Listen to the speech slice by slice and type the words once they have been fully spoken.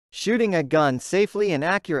Shooting a gun safely and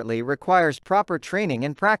accurately requires proper training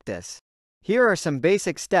and practice. Here are some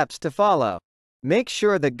basic steps to follow. Make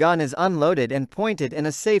sure the gun is unloaded and pointed in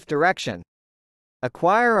a safe direction.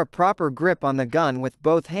 Acquire a proper grip on the gun with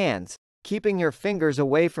both hands, keeping your fingers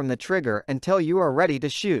away from the trigger until you are ready to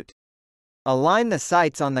shoot. Align the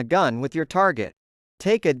sights on the gun with your target.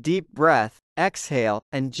 Take a deep breath, exhale,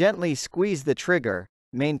 and gently squeeze the trigger,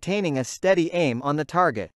 maintaining a steady aim on the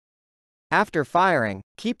target. After firing,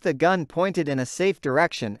 keep the gun pointed in a safe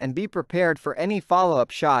direction and be prepared for any follow-up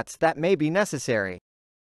shots that may be necessary.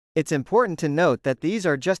 It's important to note that these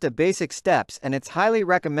are just a basic steps, and it's highly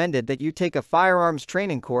recommended that you take a firearms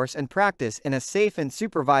training course and practice in a safe and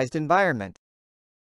supervised environment.